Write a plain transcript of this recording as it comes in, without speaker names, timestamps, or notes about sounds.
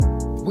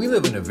We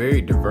live in a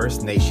very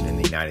diverse nation in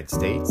the United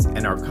States,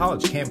 and our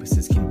college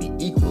campuses can be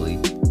equally,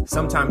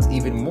 sometimes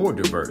even more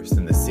diverse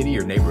than the city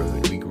or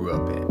neighborhood we grew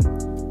up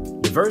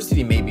in.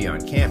 Diversity may be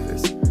on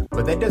campus,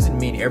 but that doesn't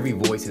mean every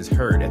voice is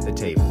heard at the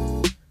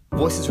table.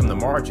 Voices from the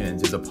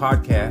Margins is a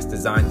podcast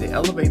designed to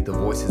elevate the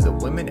voices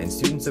of women and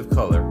students of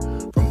color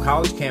from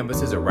college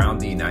campuses around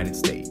the United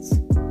States.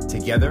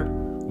 Together,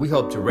 we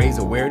hope to raise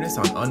awareness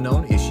on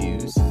unknown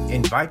issues,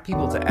 invite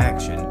people to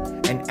action,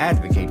 and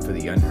advocate for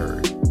the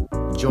unheard.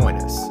 Join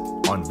us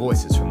on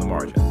Voices from the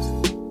Margins.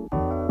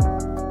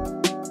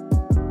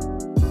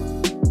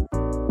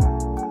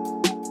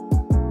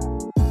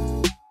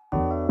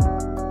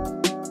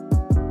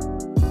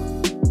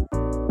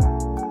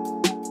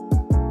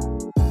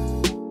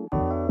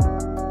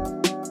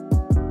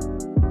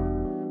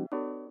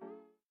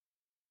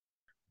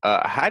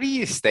 How do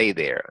you stay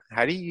there?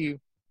 How do you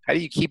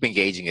keep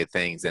engaging in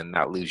things and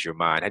not lose your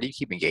mind? How do you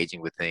keep engaging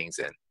with things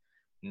and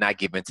not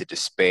give into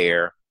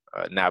despair,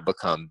 not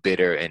become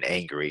bitter and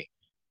angry?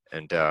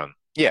 And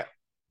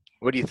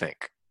what do you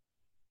think?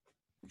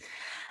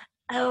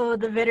 Oh,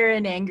 the bitter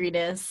and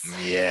angriness.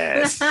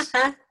 Yes.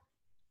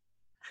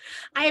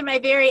 I had my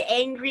very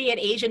angry at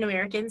Asian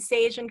American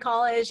stage in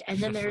college, and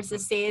then there was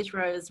this stage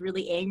where I was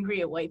really angry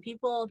at white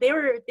people. They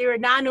were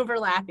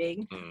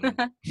non-overlapping.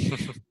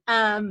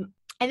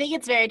 I think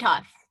it's very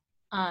tough.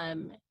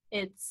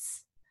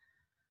 It's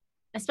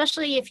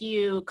especially if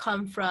you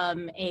come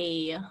from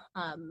a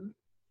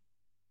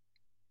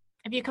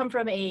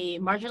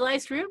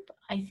marginalized group.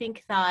 I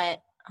think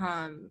that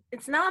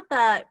it's not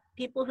that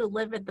people who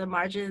live at the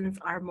margins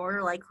are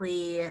more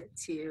likely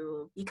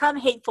to become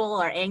hateful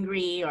or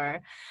angry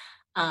or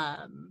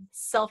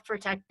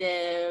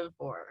self-protective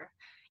or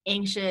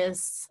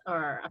anxious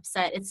or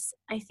upset.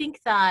 I think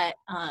that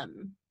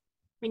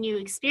when you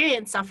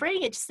experience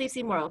suffering, it just leaves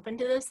you more open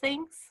to those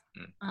things.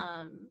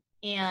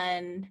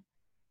 And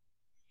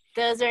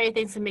those are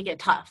things that make it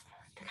tough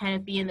to kind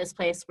of be in this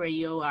place where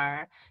you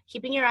are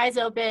keeping your eyes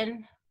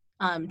open,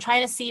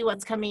 trying to see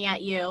what's coming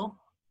at you,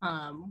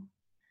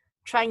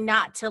 trying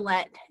not to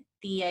let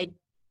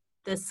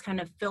this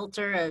kind of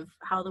filter of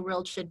how the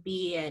world should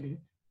be and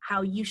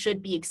how you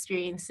should be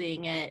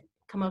experiencing it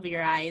come over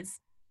your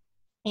eyes.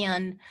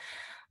 And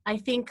I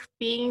think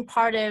being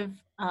part of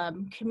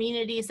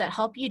communities that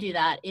help you do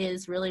that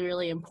is really,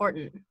 really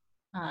important.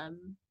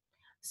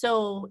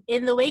 So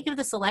in the wake of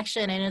this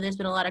election, I know there's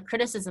been a lot of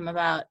criticism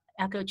about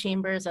echo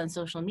chambers on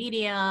social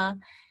media.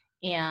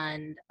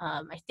 And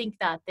I think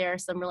that there are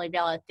some really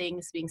valid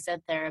things being said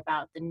there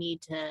about the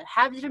need to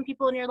have different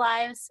people in your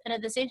lives. And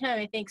at the same time,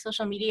 I think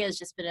social media has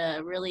just been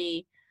a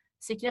really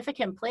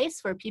significant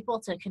place for people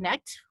to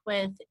connect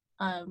with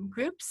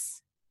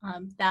groups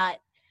that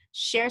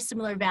share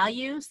similar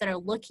values, that are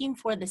looking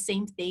for the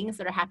same things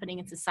that are happening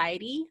in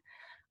society.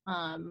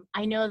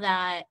 I know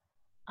that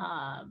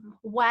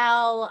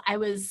while I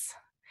was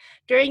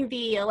during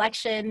the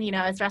election,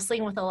 I was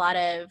wrestling with a lot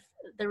of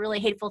the really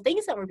hateful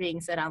things that were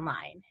being said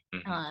online.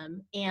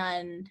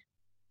 And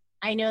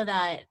I know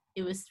that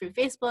it was through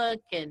Facebook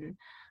and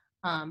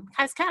I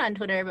was kind of on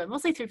Twitter, but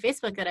mostly through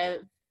Facebook that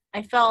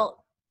I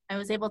felt I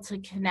was able to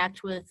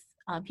connect with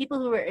people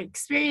who were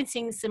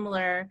experiencing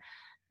similar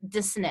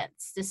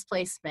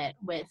displacement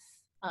with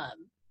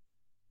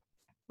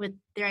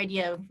their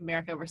idea of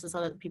America versus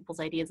other people's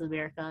ideas of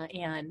America.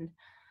 And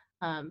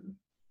I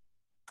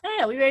don't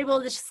know, we were able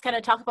to just kind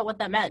of talk about what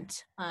that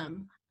meant,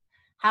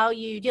 how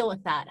you deal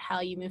with that, how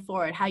you move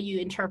forward, how you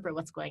interpret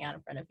what's going on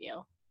in front of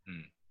you.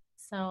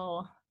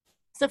 So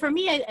for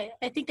me,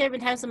 I think there have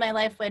been times in my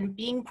life when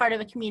being part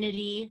of a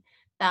community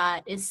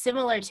that is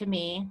similar to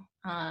me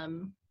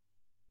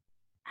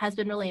has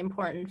been really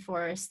important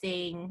for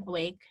staying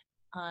awake.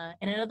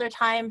 And at other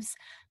times,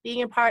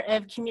 being a part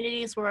of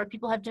communities where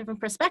people have different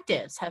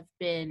perspectives have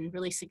been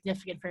really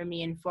significant for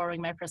me in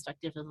forming my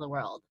perspective of the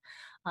world.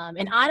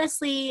 And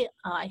honestly,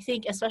 I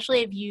think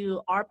especially if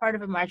you are part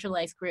of a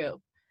marginalized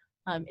group,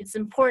 it's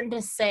important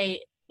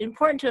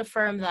to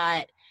affirm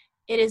that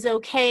it is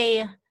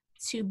okay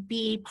to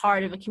be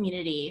part of a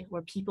community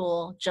where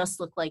people just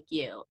look like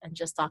you and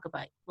just talk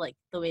about like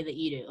the way that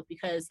you do.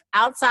 Because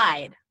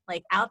outside,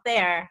 like out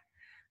there,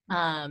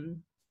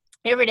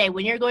 every day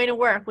when you're going to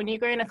work, when you're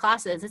going to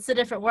classes, it's a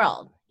different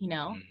world,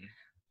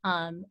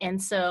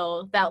 and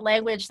so that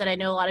language that I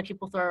know a lot of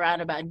people throw around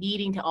about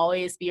needing to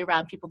always be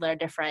around people that are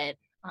different,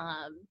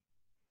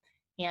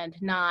 and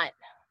not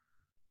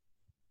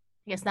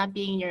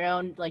being in your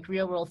own like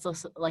real world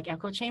social, like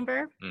echo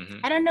chamber.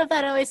 I don't know if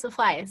that always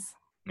applies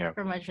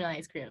for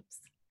marginalized groups.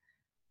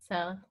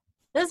 So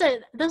those are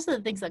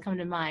the things that come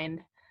to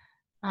mind.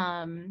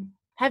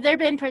 Have there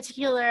been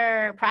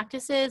particular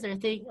practices or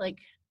things like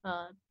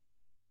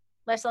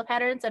lifestyle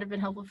patterns that have been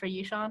helpful for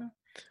you, Sean?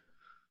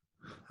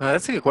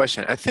 That's a good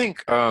question. I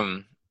think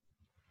in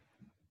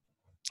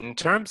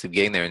terms of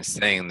getting there and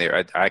staying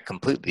there, I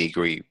completely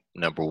agree,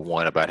 number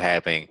one, about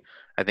having,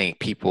 I think,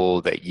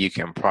 people that you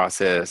can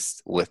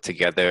process with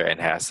together and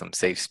have some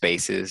safe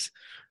spaces.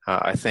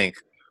 I think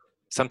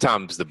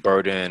sometimes the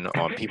burden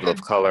on people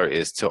of color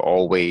is to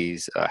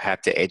always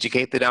have to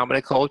educate the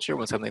dominant culture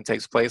when something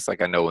takes place.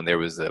 Like I know when there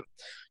was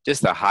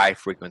just a high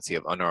frequency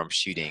of unarmed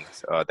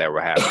shootings that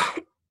were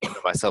happening,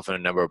 myself and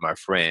a number of my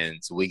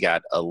friends, we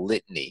got a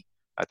litany,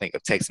 I think,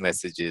 of text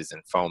messages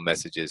and phone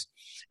messages.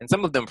 And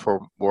some of them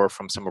were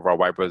from some of our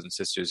white brothers and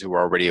sisters who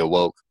were already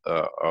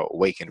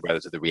awakened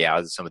rather to the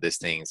realities of some of these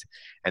things.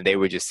 And they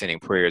were just sending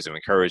prayers of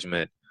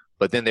encouragement.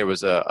 But then there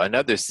was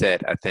another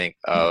set, I think,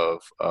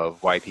 of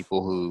white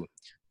people who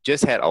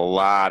just had a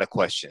lot of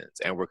questions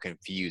and were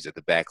confused at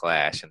the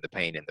backlash and the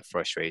pain and the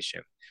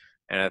frustration.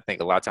 And I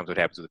think a lot of times what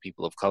happens with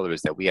people of color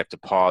is that we have to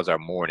pause our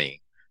mourning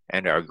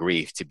and our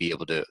grief to be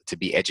able to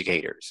be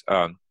educators.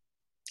 And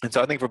so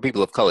I think for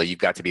people of color, you've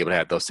got to be able to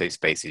have those safe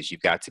spaces.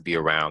 You've got to be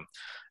around,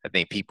 I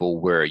think,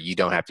 people where you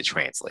don't have to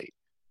translate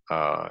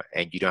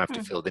and you don't have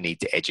to feel the need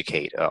to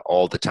educate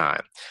all the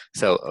time.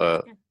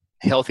 So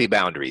healthy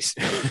boundaries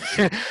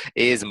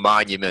is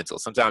monumental.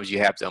 Sometimes you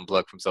have to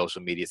unplug from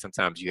social media.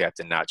 Sometimes you have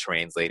to not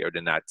translate or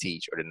to not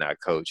teach or to not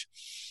coach.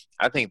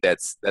 I think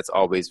that's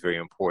always very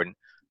important.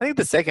 I think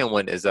the second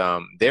one is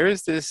there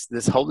is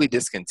this holy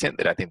discontent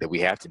that I think that we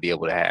have to be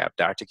able to have.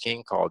 Dr.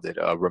 King called it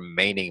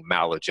remaining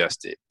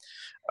maladjusted.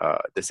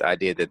 This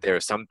idea that there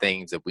are some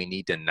things that we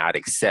need to not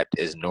accept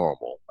as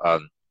normal.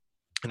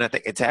 And I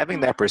think it's having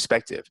that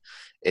perspective.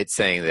 It's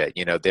saying that,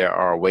 you know, there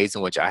are ways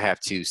in which I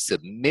have to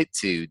submit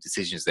to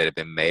decisions that have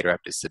been made, or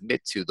have to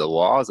submit to the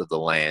laws of the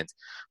land.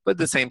 But at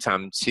the same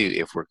time, too,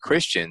 if we're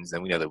Christians,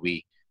 then we know that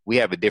we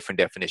have a different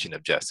definition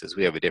of justice.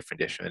 We have a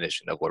different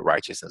definition of what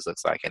righteousness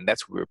looks like. And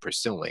that's what we're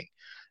pursuing.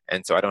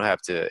 And so I don't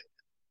have to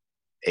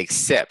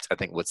accept, I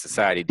think, what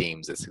society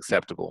deems as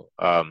acceptable.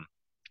 And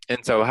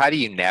so how do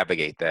you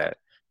navigate that?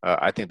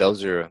 I think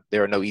there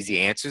are no easy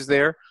answers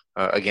there.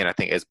 Again, I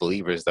think as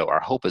believers, though, our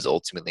hope is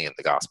ultimately in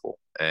the gospel.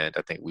 And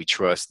I think we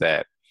trust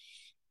that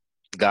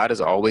God is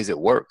always at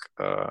work,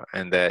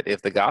 and that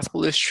if the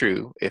gospel is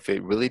true, if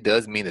it really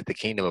does mean that the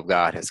kingdom of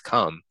God has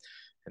come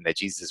and that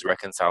Jesus is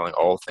reconciling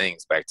all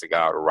things back to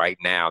God right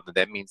now, then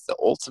that means that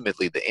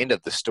ultimately the end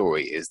of the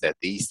story is that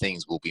these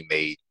things will be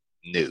made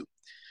new.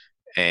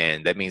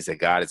 And that means that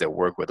God is at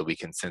work, whether we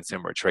can sense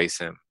him or trace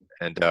him.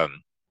 And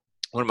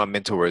one of my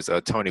mentors,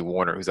 Tony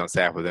Warner, who's on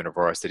staff with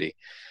InterVarsity,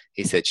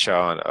 he said,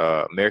 Sean,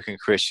 American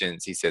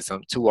Christians, he said,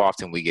 too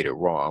often we get it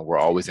wrong. We're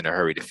always in a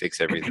hurry to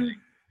fix everything.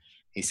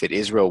 He said,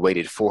 Israel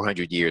waited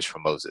 400 years for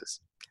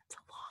Moses.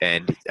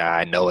 And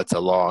I know it's a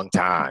long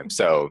time.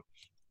 So,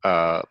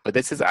 but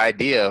this is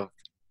idea of,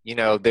 you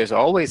know, there's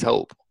always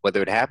hope,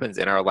 whether it happens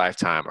in our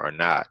lifetime or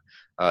not.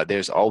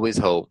 There's always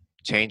hope.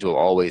 Change will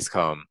always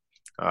come.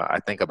 I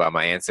think about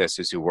my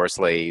ancestors who were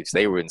slaves.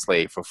 They were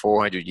enslaved for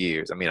 400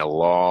 years. I mean, a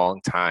long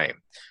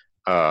time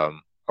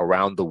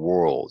around the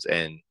world,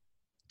 and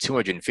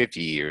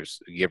 250 years,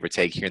 give or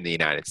take, here in the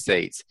United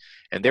States.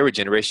 And there were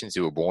generations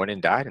who were born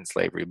and died in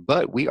slavery,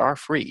 but we are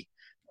free.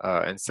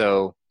 And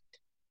so,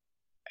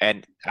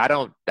 and I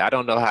don't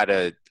know how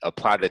to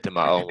apply that to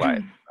my own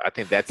life. I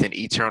think that's an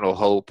eternal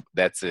hope.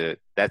 That's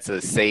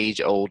a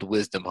sage old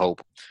wisdom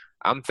hope.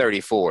 I'm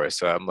 34,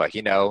 so I'm like,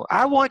 you know,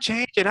 I want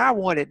change and I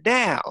want it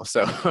now.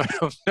 So I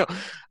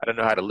don't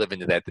know how to live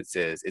into that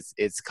says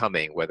it's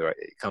coming, whether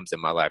it comes in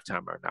my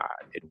lifetime or not,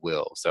 it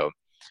will. So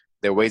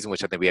there are ways in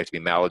which I think we have to be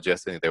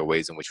maladjusted. There are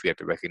ways in which we have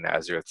to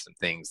recognize there are some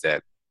things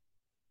that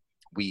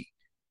we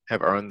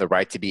have earned the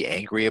right to be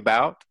angry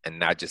about, and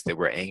not just that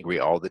we're angry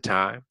all the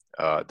time.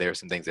 There are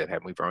some things that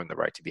we've earned the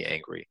right to be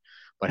angry.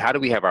 But how do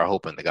we have our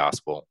hope in the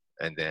gospel?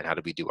 And then how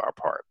do we do our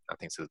part? I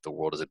think so that the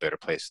world is a better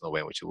place in the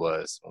way in which it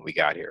was when we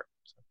got here.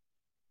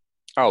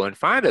 Oh, and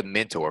find a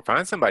mentor.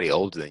 Find somebody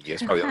older than you.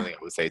 That's probably the only thing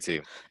I would say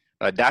too.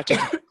 Dr.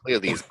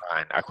 clearly is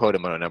mine. I quote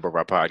him on a number of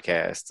our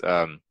podcasts.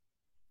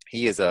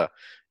 He's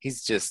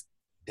just,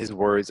 his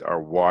words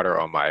are water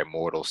on my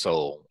immortal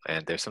soul.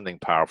 And there's something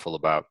powerful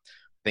about,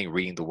 I think,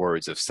 reading the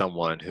words of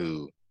someone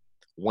who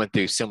went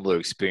through similar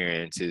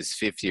experiences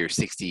 50 or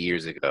 60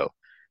 years ago.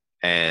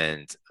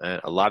 And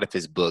a lot of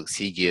his books,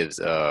 he gives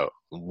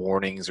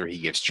warnings, or he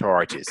gives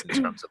charges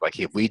in terms of, like,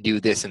 if we do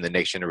this in the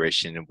next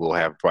generation, we'll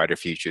have brighter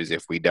futures.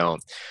 If we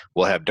don't,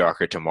 we'll have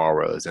darker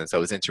tomorrows. And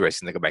so it's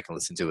interesting to go back and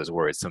listen to his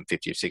words some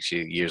 50 or 60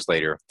 years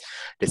later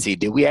to see,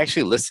 did we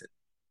actually listen?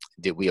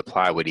 Did we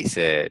apply what he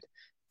said?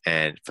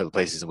 And for the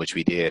places in which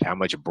we did, how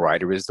much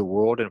brighter is the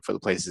world? And for the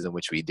places in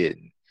which we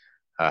didn't,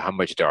 how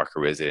much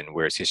darker is it? And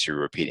where is history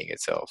repeating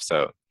itself?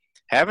 So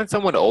having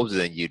someone older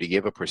than you to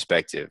give a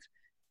perspective,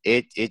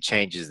 it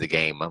changes the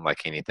game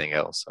unlike anything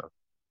else. So.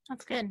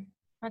 That's good.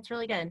 That's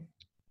really good.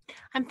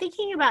 I'm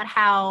thinking about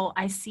how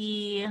I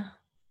see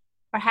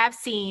or have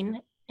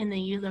seen in the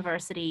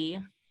university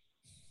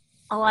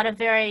a lot of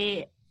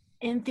very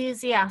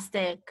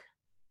enthusiastic,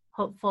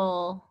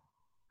 hopeful,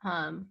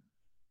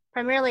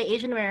 primarily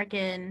Asian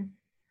Americans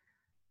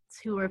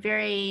who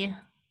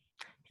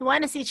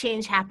want to see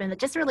change happen, that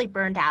just really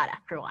burned out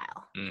after a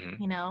while,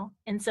 you know?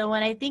 And so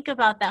when I think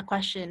about that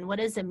question, what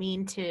does it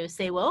mean to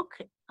stay woke?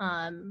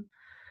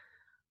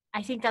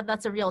 I think that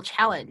that's a real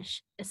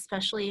challenge,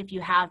 especially if you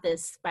have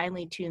this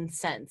finely tuned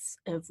sense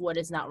of what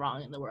is not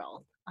wrong in the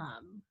world.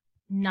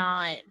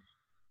 not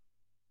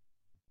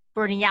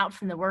burning out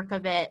from the work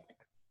of it,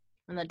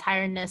 from the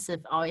tiredness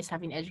of always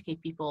having to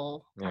educate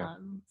people,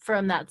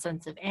 from that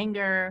sense of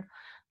anger,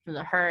 from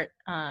the hurt.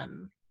 I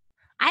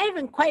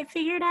haven't quite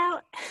figured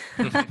out.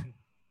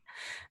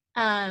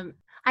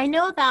 I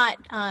know that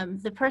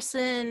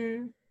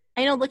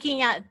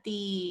looking at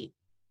the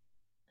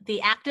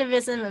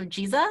activism of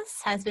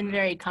Jesus has been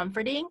very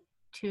comforting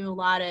to a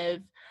lot of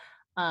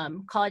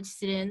college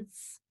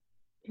students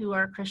who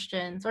are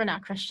Christians or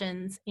not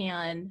Christians,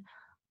 and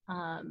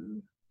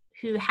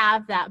who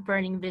have that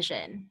burning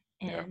vision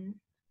in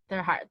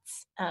their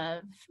hearts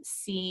of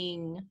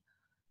seeing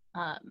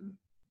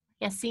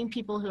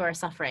people who are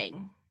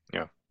suffering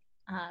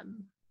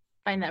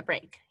find that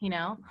break,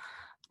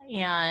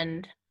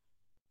 and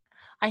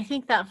I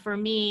think that for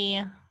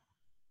me,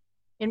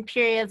 in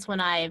periods when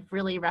I've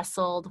really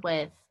wrestled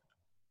with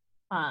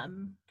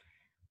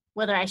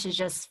whether I should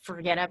just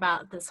forget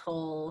about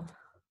all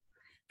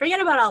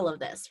of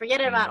this,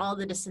 forget about all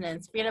the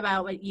dissonance, forget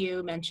about what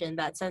you mentioned,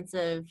 that sense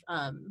of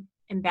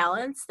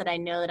imbalance that I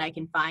know that I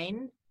can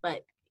find,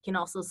 but can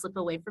also slip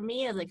away from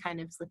me as I kind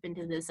of slip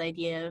into this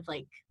idea of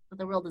like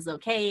the world is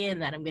okay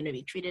and that I'm going to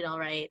be treated all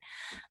right,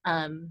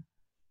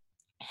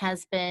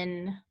 has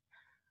been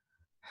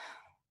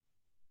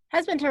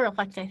to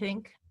reflect, I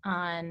think,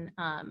 on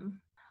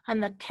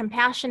the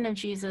compassion of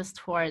Jesus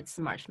towards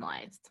the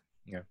marginalized.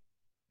 Yeah.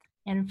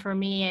 And for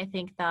me, I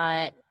think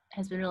that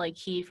has been really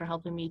key for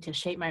helping me to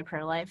shape my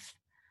prayer life.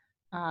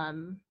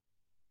 How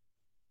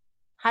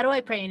do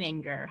I pray in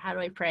anger? How do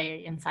I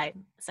pray in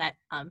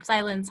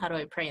silence? How do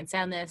I pray in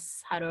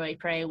sadness? How do I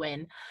pray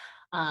when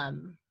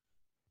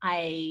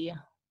I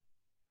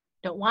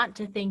don't want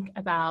to think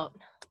about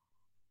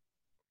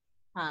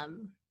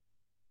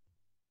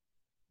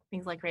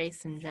things like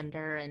race and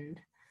gender and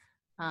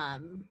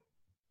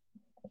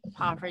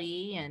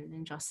poverty and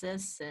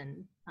injustice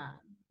and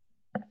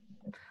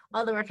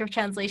all the work of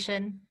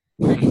translation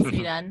that needs to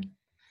be done.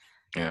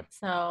 Yeah.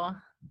 So.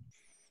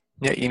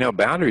 Yeah,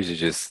 boundaries are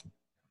just,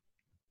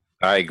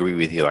 I agree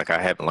with you. Like, I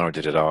haven't learned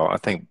it at all. I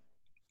think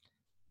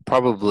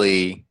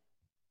probably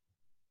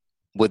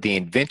with the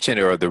invention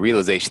or the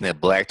realization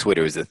that Black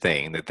Twitter is a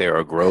thing, that there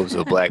are groves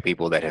of Black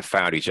people that have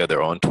found each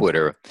other on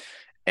Twitter,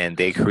 and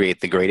they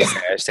create the greatest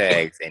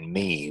hashtags and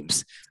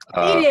memes.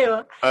 They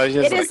do.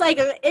 It is like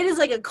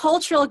a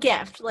cultural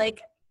gift. Like,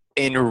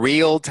 in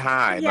real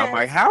time. Yes. I'm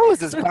like, how is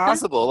this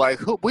possible?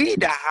 Like, we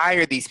need to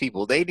hire these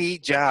people. They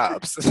need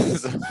jobs.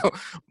 So,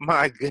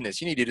 my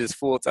goodness, you need to do this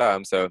full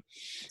time. So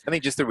I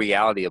think just the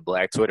reality of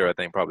Black Twitter, I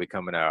think, probably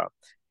coming out,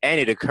 and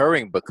it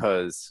occurring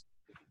because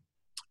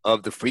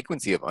of the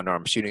frequency of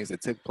unarmed shootings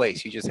that took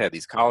place. You just had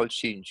these college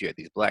students, you had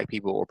these Black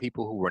people or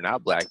people who were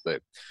not Black,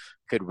 but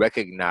could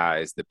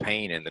recognize the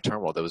pain and the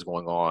turmoil that was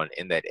going on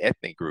in that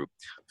ethnic group,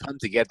 come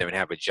together and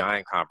have a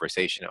giant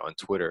conversation on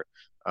Twitter,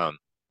 on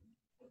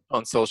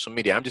social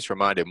media. I'm just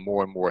reminded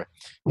more and more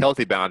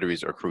healthy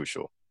boundaries are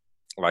crucial.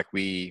 Like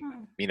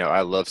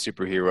I love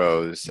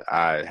superheroes.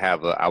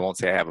 I won't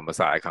say I have a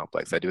Messiah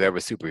complex. I do have a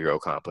superhero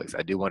complex.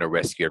 I do want to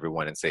rescue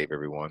everyone and save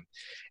everyone.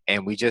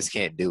 And we just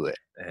can't do it.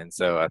 And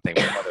so I think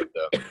part of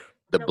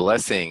the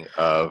blessing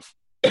of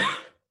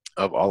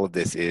all of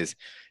this is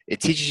it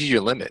teaches you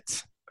your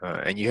limits.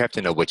 And you have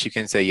to know what you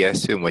can say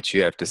yes to and what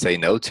you have to say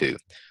no to.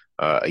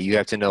 You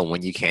have to know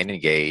when you can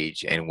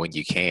engage and when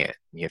you can't.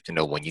 You have to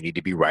know when you need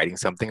to be writing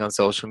something on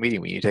social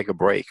media, when you take a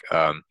break.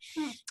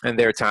 And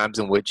there are times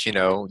in which,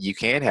 you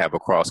can have a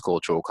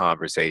cross-cultural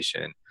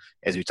conversation,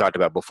 as we talked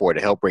about before, to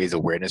help raise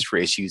awareness for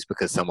issues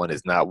because someone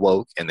is not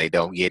woke and they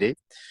don't get it.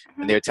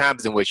 And there are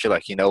times in which you're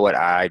like, you know what,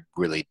 I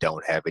really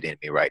don't have it in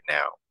me right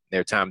now.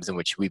 There are times in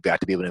which we've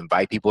got to be able to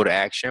invite people to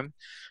action.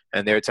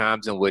 And there are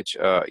times in which,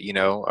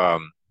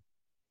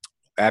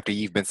 after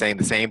you've been saying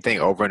the same thing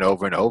over and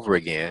over and over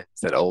again,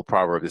 it's that old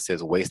proverb that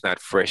says, waste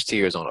not fresh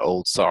tears on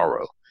old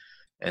sorrow.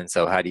 And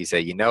so how do you say,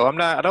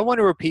 I don't want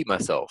to repeat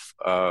myself.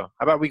 How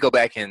about we go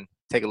back and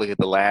take a look at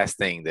the last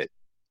thing that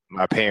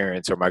my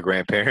parents or my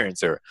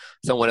grandparents or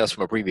someone else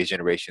from a previous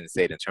generation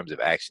said in terms of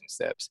action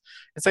steps.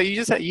 And so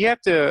you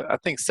have to, I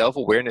think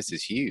self-awareness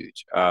is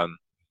huge.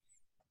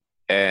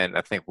 And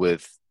I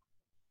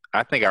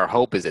think our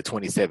hope is that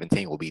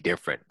 2017 will be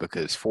different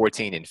because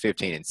 14 and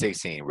 15 and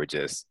 16 were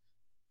just,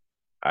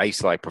 I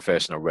used to like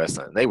professional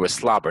wrestling. They were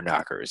slobber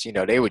knockers.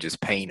 They were just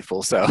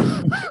painful. So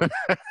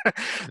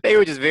they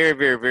were just very,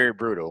 very, very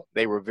brutal.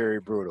 They were very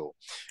brutal.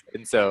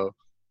 And so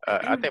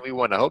I think we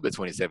want to hope that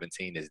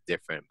 2017 is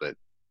different. But,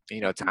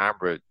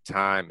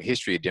 time,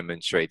 history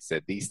demonstrates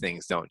that these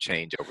things don't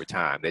change over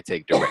time. They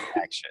take direct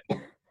action.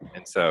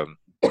 And so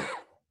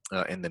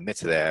in the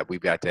midst of that, we've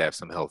got to have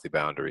some healthy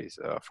boundaries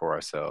for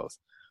ourselves.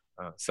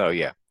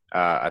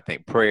 I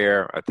think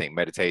prayer, I think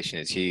meditation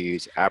is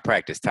huge. I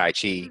practice Tai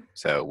Chi,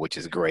 which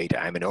is great.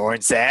 I'm an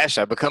orange sash.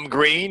 I become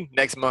green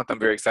next month. I'm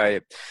very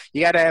excited.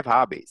 You got to have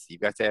hobbies. You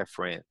got to have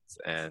friends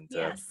and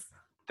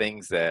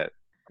things that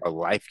are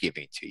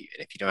life-giving to you.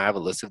 And if you don't have a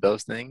list of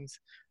those things,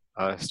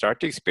 start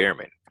to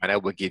experiment. Find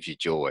out what gives you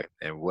joy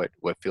and what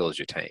fills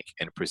your tank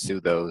and pursue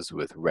those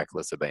with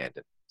reckless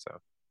abandon. So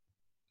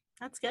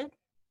That's good.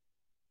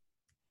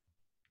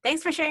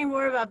 Thanks for sharing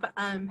more about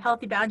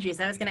healthy boundaries.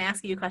 I was going to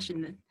ask you a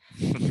question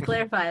to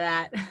clarify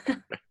that.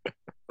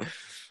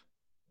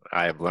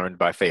 I have learned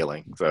by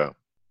failing. So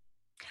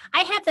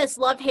I have this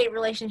love-hate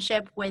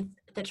relationship with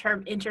the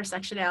term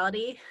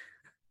intersectionality.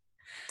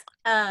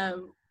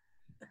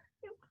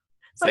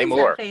 say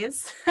more.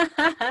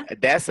 That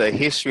That's a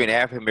history and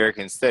African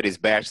American studies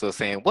bachelor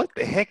saying, what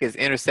the heck is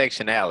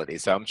intersectionality?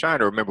 So I'm trying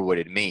to remember what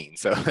it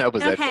means. So that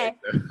was okay.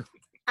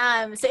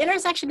 that. So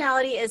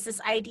intersectionality is this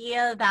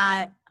idea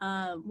that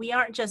we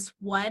aren't just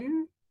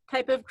one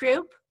type of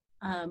group,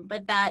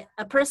 but that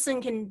a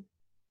person can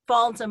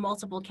fall into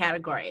multiple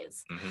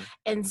categories. Mm-hmm.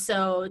 And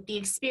so the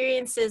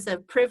experiences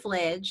of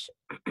privilege,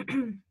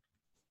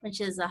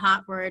 which is a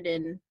hot word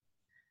in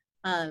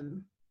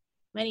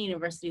many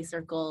university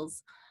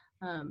circles,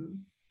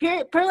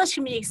 privilege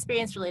can be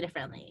experienced really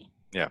differently.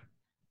 Yeah.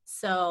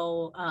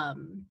 So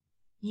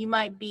you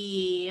might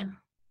be,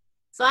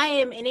 so I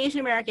am an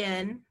Asian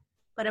American,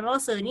 but I'm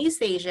also an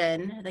East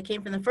Asian that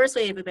came from the first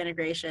wave of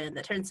immigration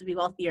that turns to be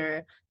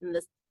wealthier than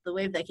the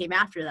wave that came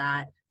after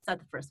that. It's not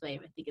the first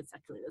wave, I think it's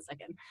actually the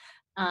second.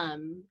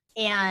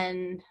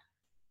 And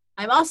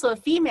I'm also a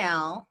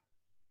female,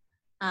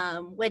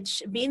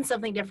 which means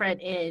something different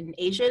in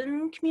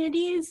Asian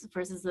communities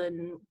versus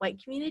in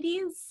white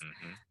communities.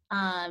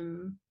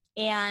 Mm-hmm.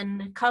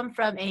 And come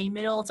from a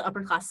middle to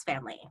upper class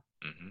family,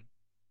 Mm-hmm.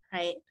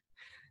 right?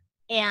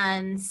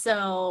 And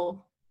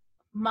so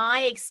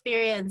my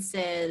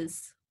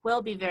experiences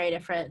will be very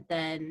different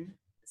than,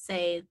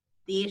 say,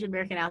 the Asian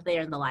American out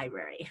there in the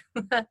library.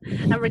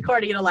 I'm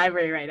recording in a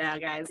library right now,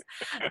 guys.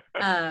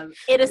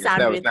 In a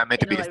sound that booth was not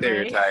meant to be a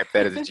library. stereotype.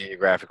 That is a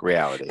geographic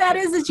reality. That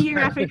is a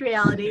geographic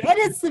reality. And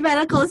it's the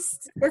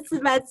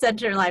med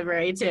center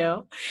library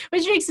too,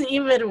 which makes it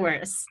even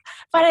worse.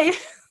 But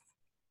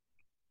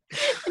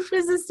it's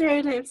just the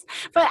stereotypes.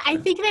 But I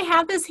think they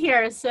have this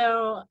here,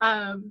 so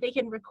they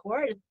can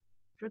record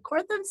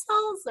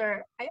themselves,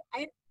 or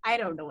I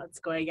don't know what's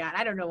going on.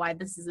 I don't know why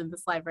this is in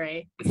this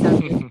library.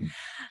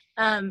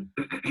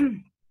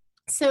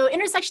 So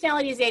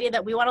intersectionality is the idea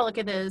that we want to look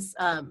at those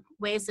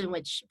ways in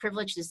which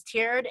privilege is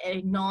tiered and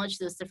acknowledge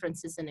those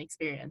differences in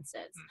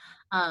experiences.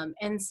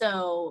 And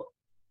so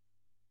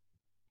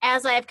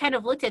as I've kind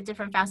of looked at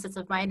different facets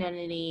of my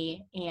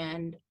identity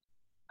and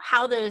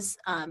how those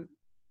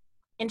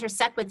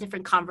intersect with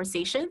different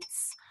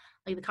conversations,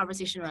 like the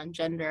conversation around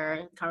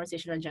gender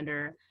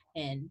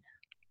in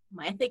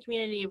my ethnic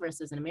community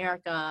versus in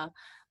America,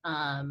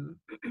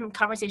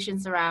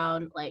 conversations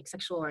around like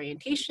sexual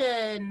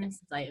orientation,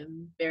 since I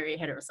am very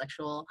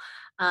heterosexual,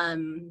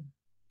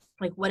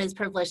 like what does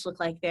privilege look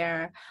like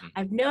there?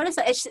 I've noticed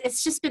that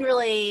it's just been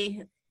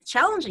really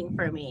challenging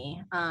for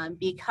me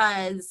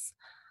because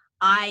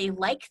I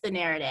like the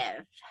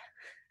narrative.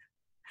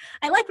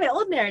 I like my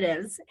old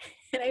narratives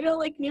and I don't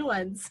like new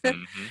ones.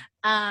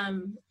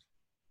 Mm-hmm.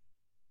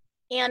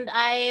 And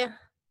I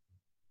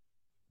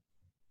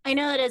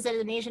know that as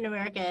an Asian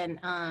American,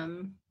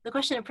 the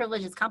question of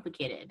privilege is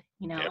complicated,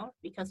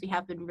 because we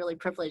have been really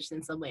privileged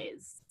in some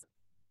ways,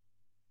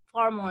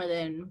 far more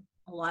than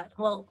a lot.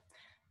 Well,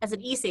 as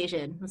an East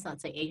Asian, let's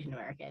not say Asian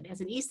American,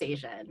 as an East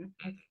Asian,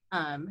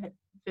 have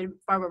been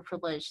far more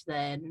privileged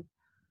than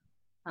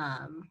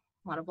a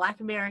lot of Black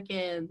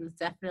Americans,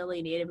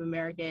 definitely Native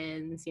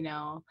Americans,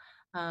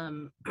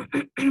 and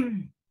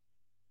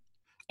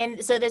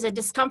so there's a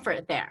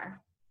discomfort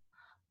there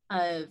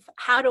of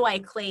how do I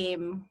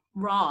claim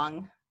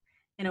wrong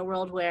in a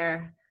world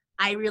where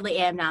I really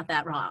am not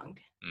that wrong.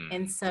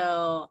 And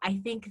so I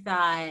think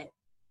that,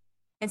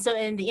 and so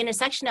in the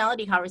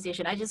intersectionality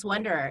conversation, I just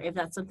wonder if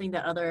that's something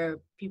that other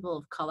people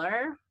of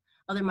color,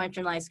 other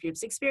marginalized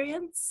groups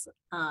experience,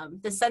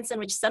 the sense in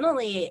which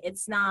suddenly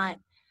it's not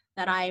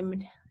that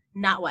I'm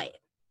not white,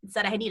 it's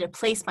that I need to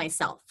place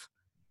myself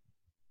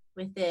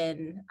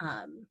within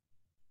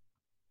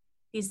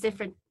these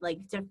different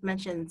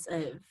dimensions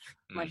of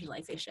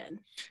marginalization.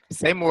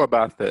 Say more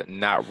about the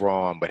not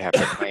wrong, but have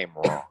to claim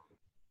wrong.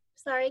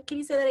 Sorry, can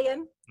you say that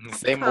again?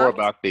 Say more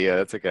about the,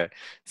 that's okay.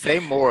 Say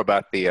more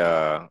about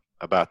the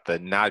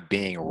not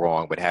being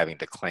wrong, but having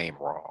to claim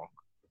wrong.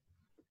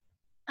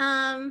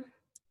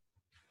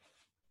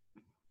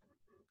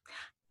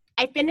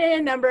 I've been in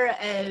a number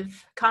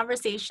of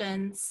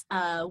conversations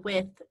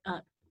with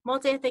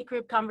multi-ethnic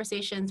group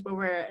conversations where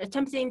we're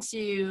attempting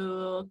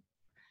to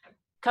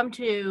come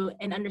to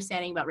an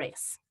understanding about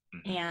race.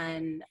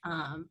 And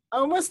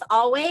almost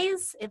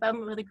always, if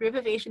I'm with a group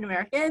of Asian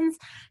Americans,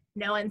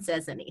 no one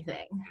says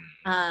anything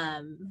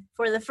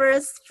for the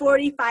first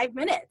 45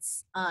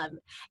 minutes.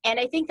 And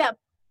I think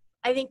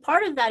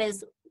part of that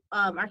is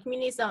our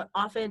communities don't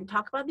often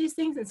talk about these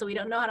things, and so we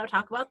don't know how to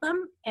talk about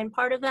them. And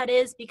part of that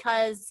is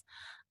because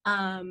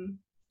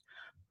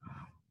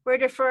we're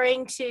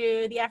deferring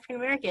to the African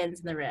Americans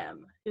in the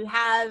room who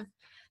have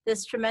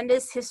this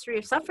tremendous history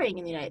of suffering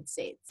in the United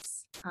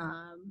States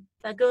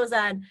that goes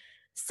on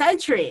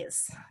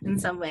centuries in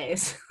some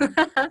ways.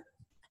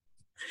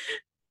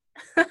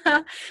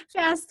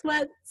 Past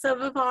what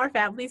some of our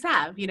families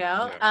have,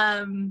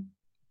 Yeah.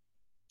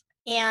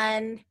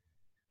 And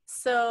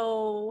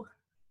So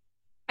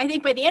I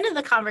think by the end of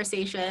the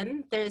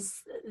conversation,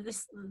 there's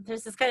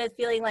this kind of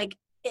feeling like,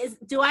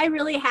 do I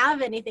really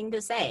have anything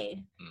to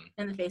say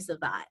in the face of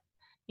that?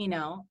 You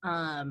know,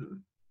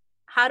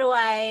 how do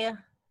I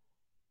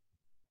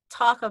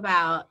talk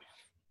about,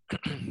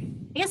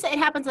 I guess it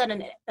happens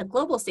on a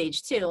global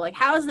stage too. Like,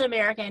 how as an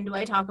American do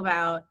I talk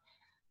about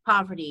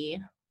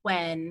poverty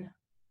when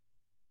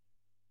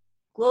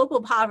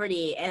global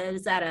poverty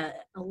is at a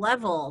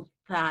level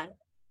that,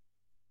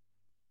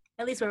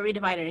 at least where we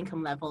divide our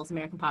income levels,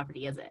 American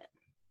poverty isn't.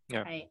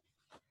 Yeah. Right.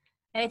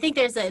 And I think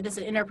there's an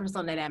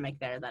interpersonal dynamic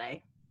there that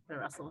I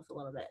wrestle with a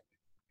little bit.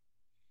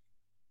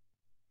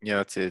 Yeah,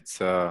 that's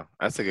a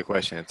good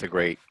question. It's a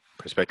great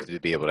perspective to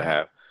be able to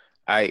have.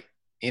 I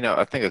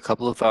think a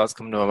couple of thoughts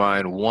come to my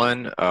mind.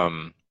 One,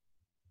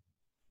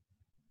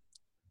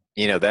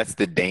 that's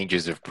the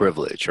dangers of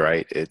privilege,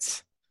 right?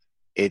 It's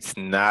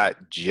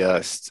not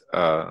just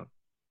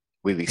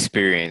we've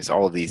experienced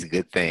all of these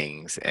good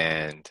things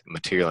and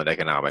material and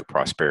economic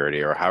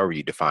prosperity, or however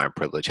you define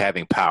privilege,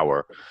 having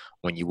power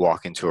when you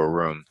walk into a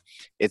room.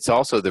 It's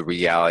also the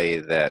reality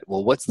that,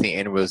 well, what's the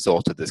end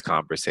result of this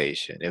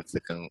conversation?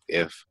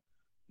 If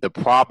the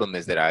problem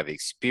is that I've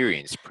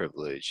experienced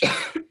privilege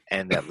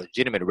and that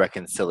legitimate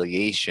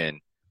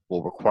reconciliation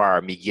will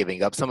require me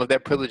giving up some of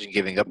that privilege and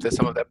giving up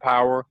some of that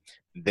power,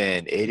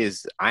 then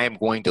I am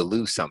going to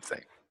lose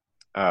something.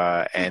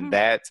 And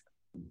that's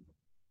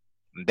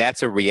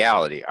a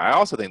reality. I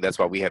also think that's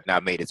why we have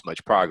not made as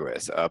much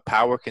progress.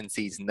 Power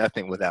concedes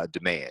nothing without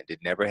demand. It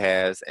never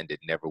has, and it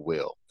never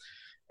will.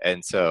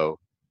 And so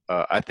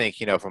I think,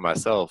 for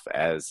myself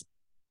as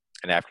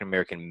an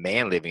African-American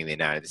man living in the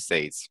United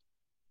States,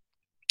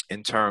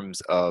 in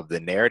terms of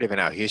the narrative and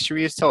how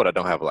history is told, I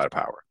don't have a lot of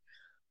power.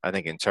 I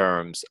think in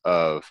terms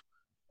of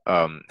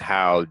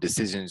how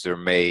decisions are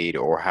made,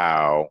 or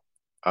how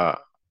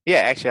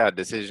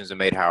decisions are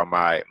made, how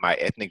my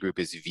ethnic group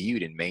is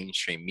viewed in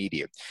mainstream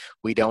media,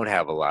 we don't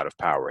have a lot of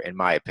power, in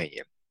my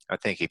opinion. I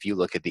think if you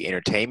look at the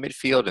entertainment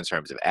field in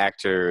terms of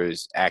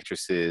actors,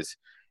 actresses,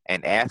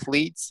 and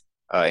athletes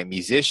and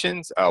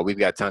musicians, we've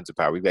got tons of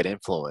power. We've got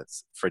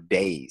influence for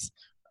days.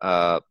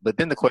 But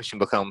then the question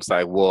becomes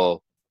like,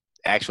 well,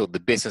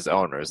 the business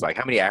owners, like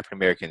how many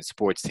African-American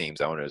sports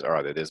teams owners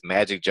are there? There's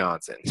Magic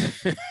Johnson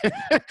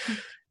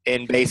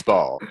in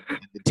baseball.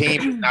 The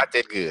team is not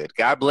that good.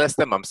 God bless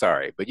them. I'm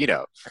sorry. But,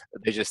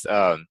 they're just,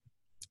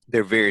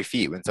 they're very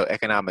few. And so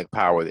economic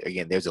power,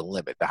 again, there's a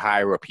limit. The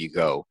higher up you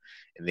go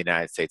in the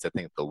United States, I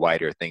think the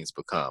wider things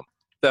become.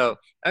 So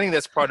I think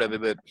that's part of it.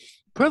 But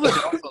privilege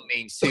also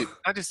means, too,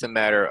 not just a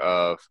matter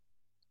of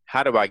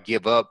how do I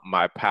give up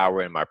my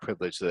power and my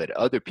privilege so that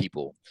other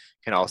people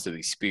can also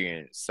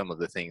experience some of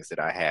the things that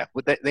I have.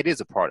 But that is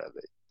a part of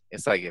it.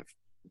 It's like, if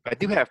I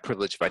do have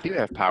privilege, if I do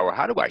have power,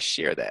 how do I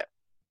share that?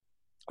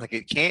 Like,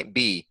 it can't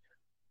be,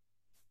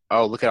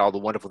 oh, look at all the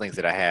wonderful things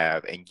that I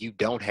have, and you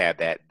don't have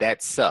that.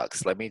 That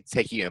sucks. Let me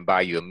take you and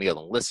buy you a meal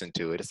and listen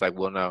to it. It's like,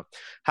 well, no.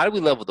 How do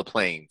we level the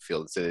playing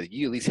field so that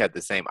you at least have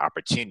the same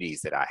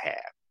opportunities that I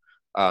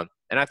have?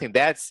 And I think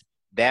that's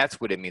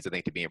what it means, I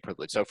think, to be in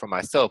privilege. So for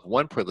myself,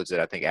 one privilege that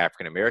I think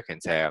African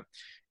Americans have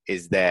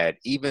is that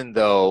even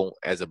though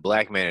as a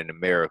Black man in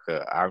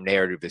America, our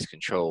narrative is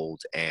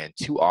controlled, and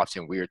too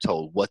often we are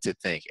told what to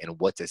think and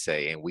what to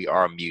say, and we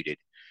are muted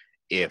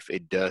if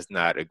it does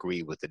not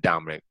agree with the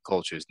dominant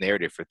culture's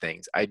narrative for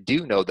things. I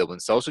do know that when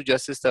social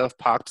justice stuff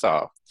pops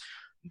off,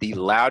 the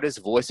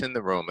loudest voice in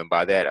the room, and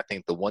by that I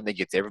think the one that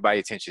gets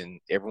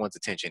everyone's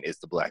attention, is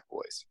the Black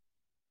voice.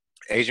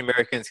 Asian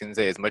Americans can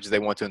say as much as they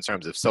want to in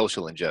terms of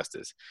social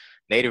injustice.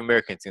 Native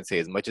Americans can say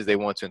as much as they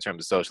want to in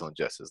terms of social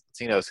injustice.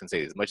 Latinos can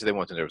say as much as they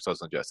want to in terms of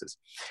social injustice.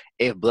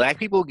 If Black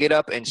people get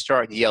up and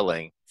start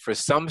yelling, for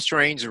some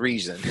strange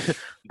reason,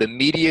 the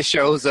media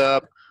shows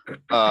up,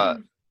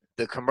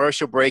 the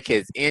commercial break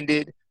has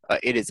ended,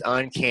 it is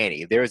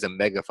uncanny. There is a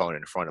megaphone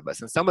in front of us.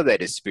 And some of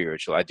that is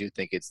spiritual. I do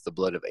think it's the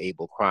blood of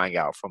Abel crying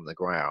out from the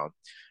ground.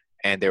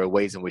 And there are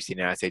ways in which the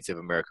United States of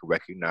America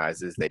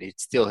recognizes that it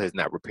still has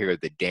not repaired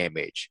the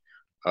damage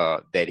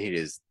that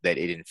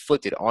it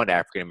inflicted on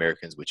African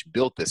Americans, which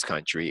built this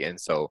country. And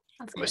so,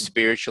 from a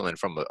spiritual and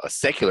from a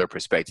secular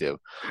perspective,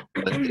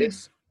 when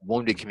this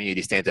wounded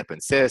community stands up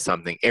and says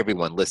something,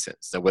 everyone listens.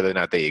 So whether or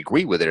not they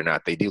agree with it or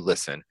not, they do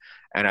listen.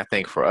 And I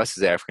think for us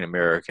as African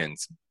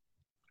Americans,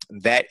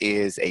 that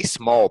is a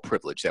small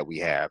privilege that we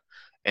have.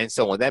 And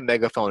so when that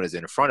megaphone is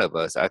in front of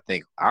us, I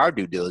think our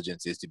due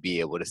diligence is to be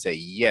able to say,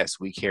 yes,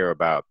 we care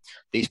about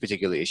these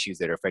particular issues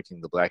that are affecting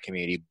the Black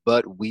community,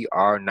 but we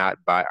are not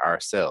by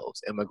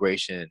ourselves.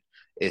 Immigration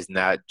is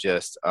not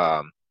just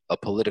a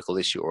political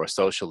issue or a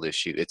social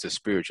issue. It's a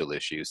spiritual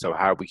issue. So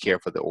how do we care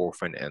for the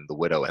orphan and the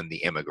widow and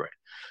the immigrant?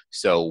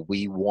 So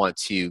we want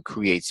to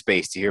create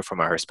space to hear from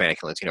our Hispanic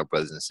and Latino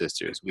brothers and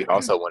sisters. We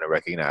also want to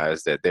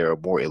recognize that there are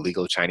more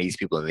illegal Chinese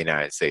people in the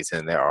United States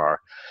than there are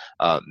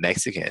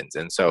Mexicans.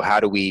 And so how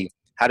do we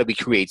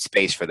create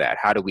space for that?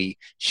 How do we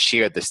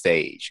share the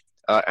stage?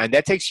 And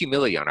that takes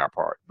humility on our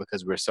part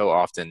because we're so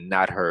often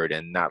not heard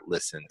and not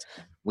listened.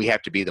 We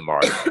have to be the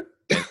martyr.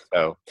 And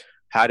so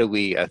how do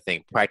we, I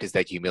think, practice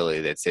that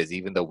humility that says,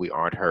 even though we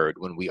aren't heard,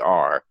 when we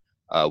are,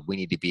 we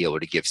need to be able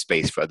to give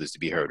space for others to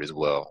be heard as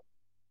well.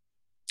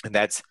 And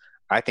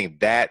I think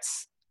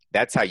that's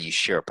how you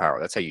share power.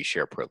 That's how you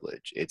share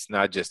privilege. It's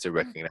not just a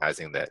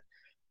recognizing that,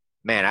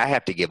 man, I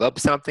have to give up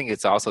something.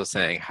 It's also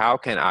saying, how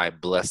can I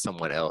bless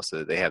someone else so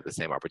that they have the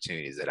same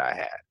opportunities that I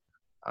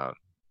had?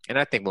 And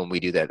I think when we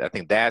do that, I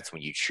think that's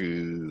when you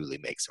truly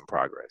make some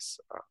progress.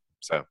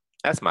 So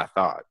that's my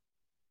thought.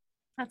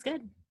 That's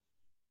good.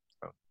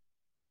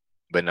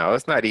 But no,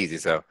 it's not easy.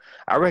 So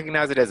I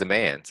recognize it as a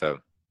man. So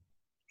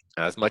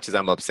as much as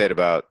I'm upset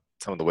about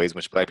some of the ways in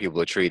which Black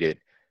people are treated,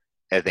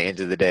 at the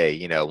end of the day,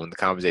 you know, when the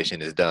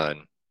conversation is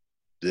done,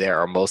 there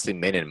are mostly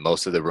men in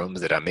most of the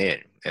rooms that I'm in,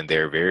 and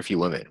there are very few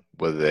women,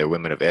 whether they're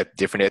women of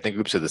different ethnic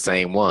groups or the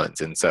same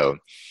ones. And so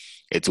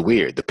it's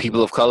weird. The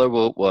people of color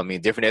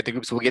different ethnic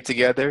groups will get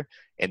together,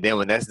 and then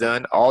when that's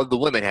done, all the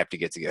women have to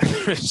get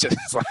together. It's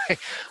just like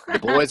the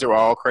boys are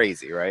all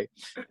crazy, right?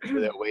 So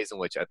there are ways in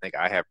which I think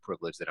I have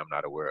privilege that I'm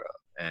not aware of,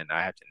 and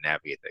I have to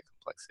navigate that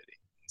complexity.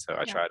 So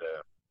I try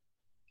to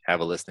have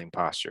a listening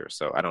posture.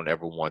 So I don't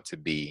ever want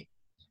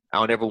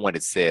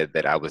it said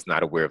that I was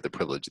not aware of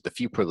the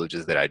few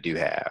privileges that I do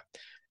have,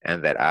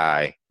 and that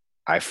I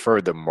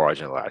further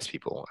marginalize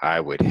people. I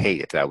would hate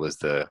if that was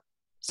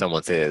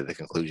someone said the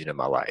conclusion of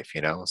my life,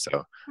 you know?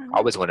 So I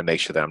always want to make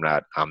sure that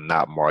I'm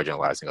not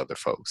marginalizing other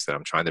folks, that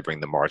I'm trying to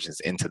bring the margins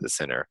into the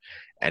center,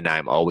 and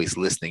I'm always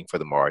listening for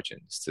the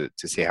margins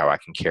to see how I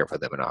can care for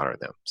them and honor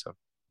them. So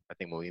I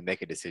think when we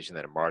make a decision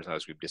that a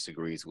marginalized group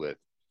disagrees with,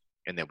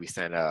 and then we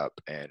stand up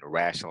and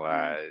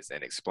rationalize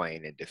and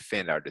explain and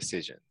defend our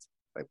decisions,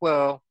 like,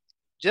 well,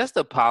 just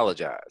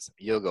apologize.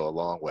 You'll go a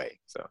long way.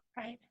 So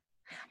right.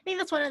 I think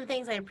that's one of the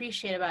things I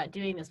appreciate about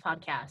doing this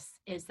podcast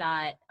is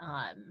that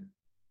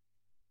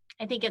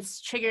I think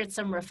it's triggered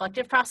some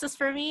reflective process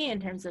for me in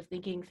terms of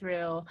thinking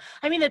through.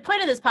 I mean, the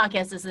point of this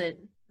podcast isn't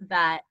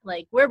that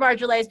like we're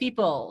marginalized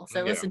people,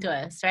 so listen to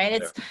us,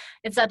 right?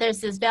 It's that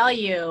there's this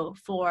value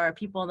for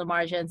people in the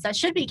margins that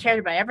should be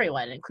carried by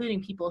everyone,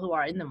 including people who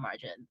are in the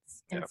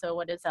margins. And so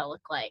what does that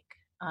look like?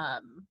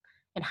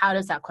 And how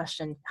does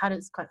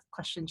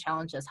question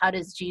challenge us? How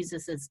does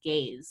Jesus's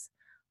gaze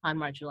on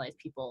marginalized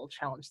people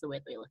challenge the way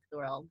they look at the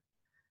world?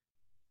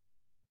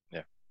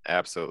 Yeah,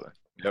 absolutely.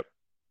 Yep.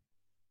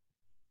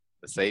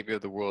 The Savior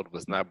of the world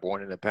was not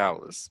born in a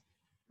palace.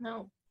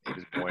 No. He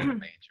was born in a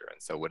manger.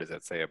 And so what does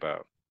that say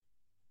about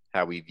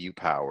how we view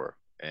power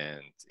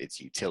and its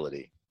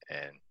utility,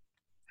 and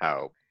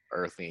how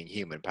earthly and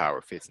human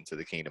power fits into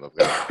the kingdom of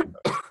God?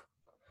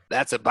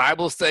 That's a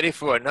Bible study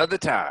for another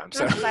time.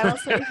 So. Bible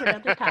study for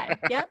another time.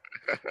 Yep.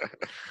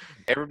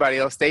 Everybody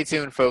else, stay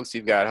tuned, folks.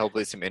 We've got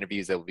hopefully some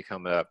interviews that will be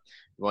coming up.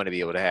 We want to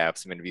be able to have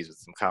some interviews with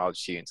some college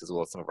students, as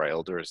well as some of our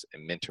elders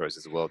and mentors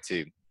as well,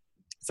 too.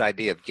 This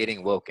idea of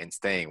getting woke and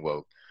staying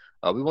woke.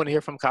 We want to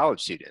hear from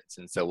college students.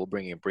 And so we'll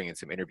bring in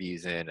some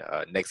interviews in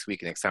next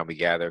week, next time we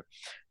gather.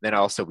 Then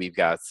also we've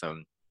got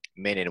some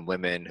men and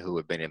women who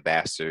have been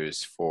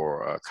ambassadors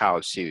for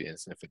college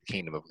students and for the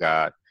kingdom of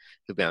God,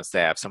 who've been on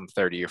staff some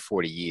 30 or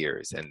 40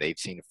 years, and they've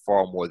seen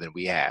far more than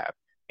we have,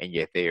 and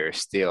yet they are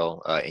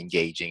still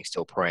engaging,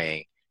 still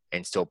praying,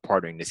 and still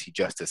partnering to see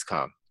justice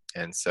come.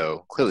 And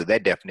so clearly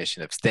that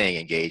definition of staying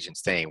engaged and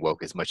staying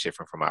woke is much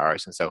different from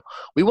ours. And so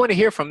we want to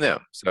hear from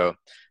them. So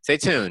stay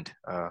tuned.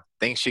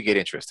 Things should get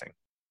interesting.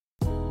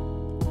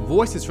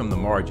 Voices from the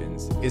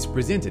Margins is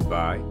presented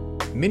by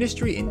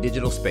Ministry in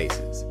Digital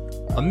Spaces,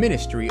 a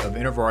ministry of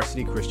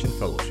InterVarsity Christian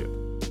Fellowship.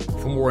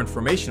 For more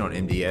information on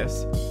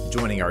MDS,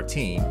 joining our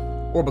team,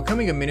 or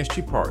becoming a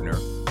ministry partner,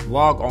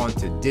 log on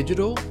to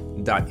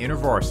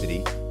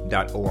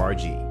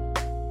digital.intervarsity.org.